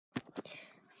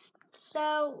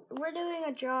So we're doing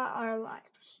a Draw Our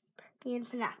Lives, me and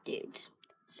FNAF Dudes.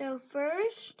 So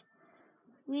first,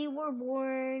 we were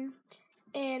born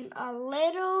in a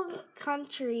little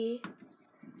country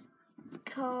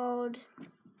called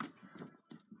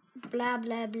blah,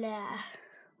 blah, blah.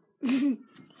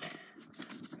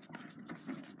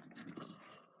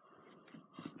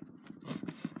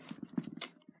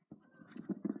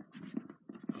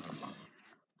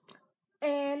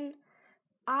 And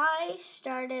I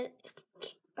started,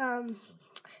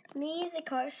 me,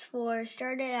 thekarst4,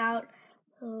 started out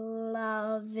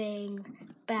loving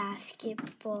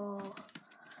basketball.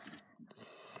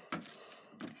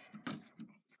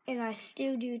 And I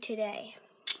still do today.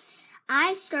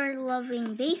 I started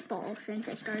loving baseball since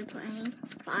I started playing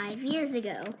 5 years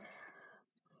ago.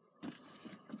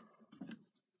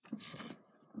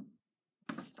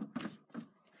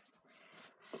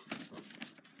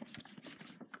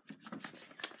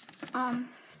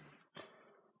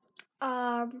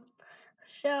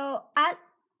 So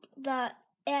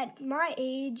at my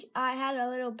age, I had a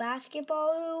little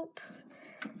basketball hoop,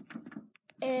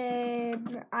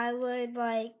 and I would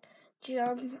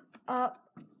jump up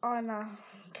on a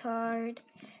card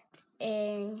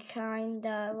and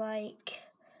kinda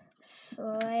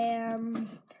slam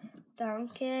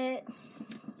dunk it.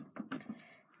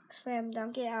 I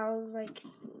was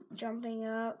jumping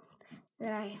up.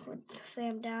 Then I would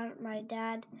slam down. My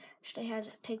dad actually has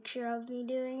a picture of me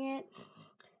doing it.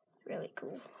 It's really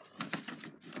cool.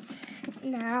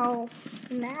 Now,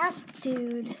 FNAF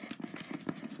Dude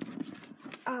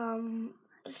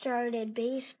started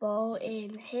baseball,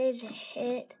 and his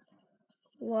hit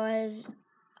was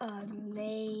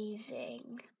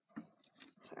amazing.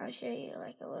 I'll show you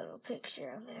a little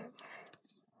picture of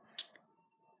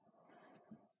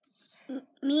him.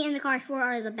 Me and thekarst4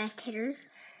 are the best hitters.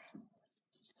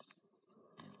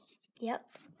 Yep.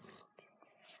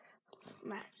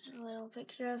 That's a little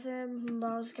picture of him. The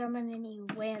ball's coming and he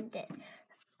whammed it.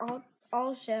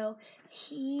 Also,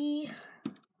 he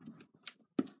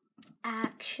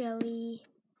actually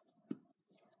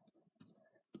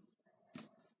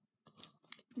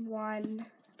won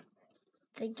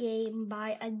the game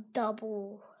by a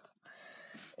double.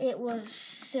 It was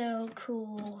so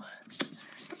cool.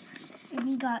 And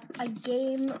he got a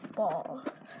game ball.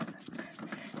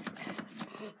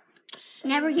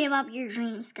 Never give up your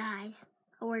dreams, guys.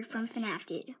 A word from FNAF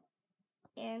Dude.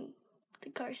 And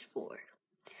thekarst4.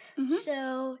 Mm-hmm.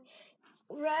 So,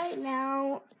 right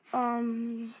now,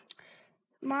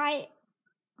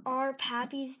 our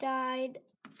pappies died.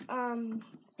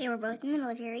 They were both in the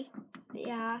military.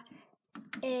 Yeah.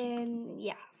 And,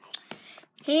 yeah.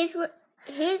 His was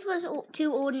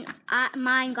too old, and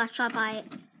mine got shot by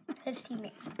His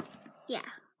teammate. Yeah.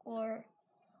 Or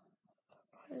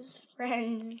his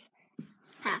friend's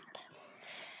Pap.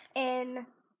 And,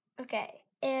 okay.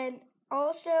 And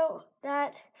also,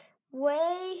 that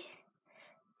way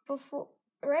before,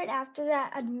 right after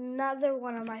that, another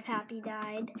one of my pappy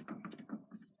died.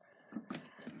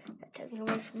 That took it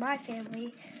away from my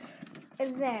family.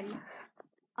 And then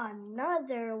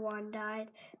another one died,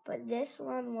 but this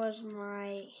one was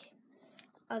my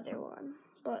other one,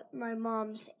 but my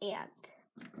mom's aunt.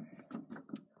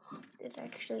 It's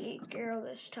actually a girl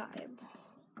this time.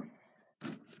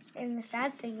 And the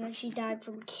sad thing is she died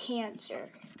from cancer.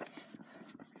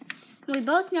 We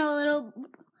both know a little.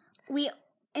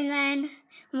 And then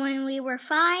when we were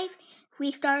 5,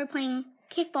 we started playing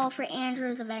kickball for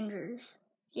Andrew's Avengers.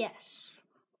 Yes.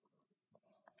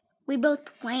 We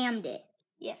both slammed it.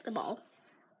 Yes. The ball.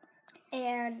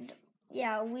 And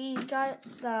yeah, we got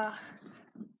the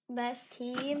best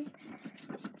team.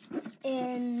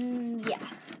 And yeah.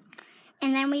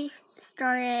 And then we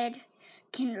started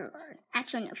kindergarten.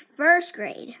 Actually, no, 1st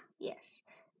grade. Yes.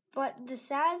 But the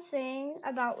sad thing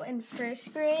about in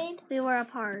 1st grade, we were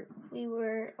apart. He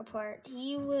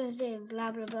was in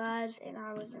blah blah blahs and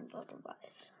I was in blah blah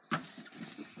blahs.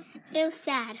 It was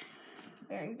sad.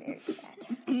 Very, very sad.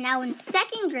 And now in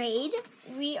 2nd grade,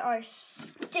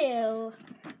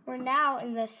 we're now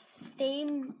in the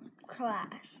same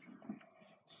class.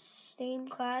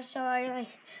 So I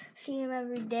see him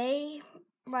every day.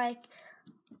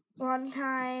 One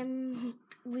time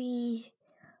we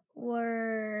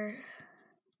were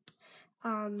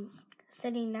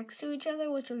sitting next to each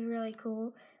other, which was really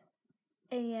cool.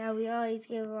 And yeah, we always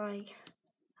give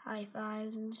high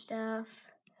fives and stuff.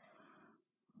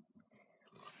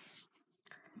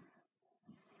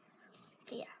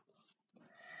 Yeah.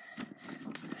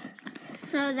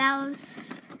 So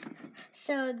that's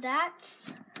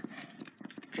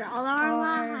Draw Our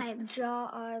Lives. Draw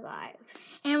Our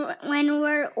Lives. And when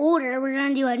we're older, we're going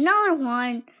to do another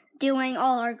one doing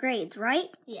all our grades, right?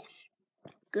 Yes.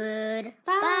 Good.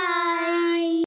 Bye.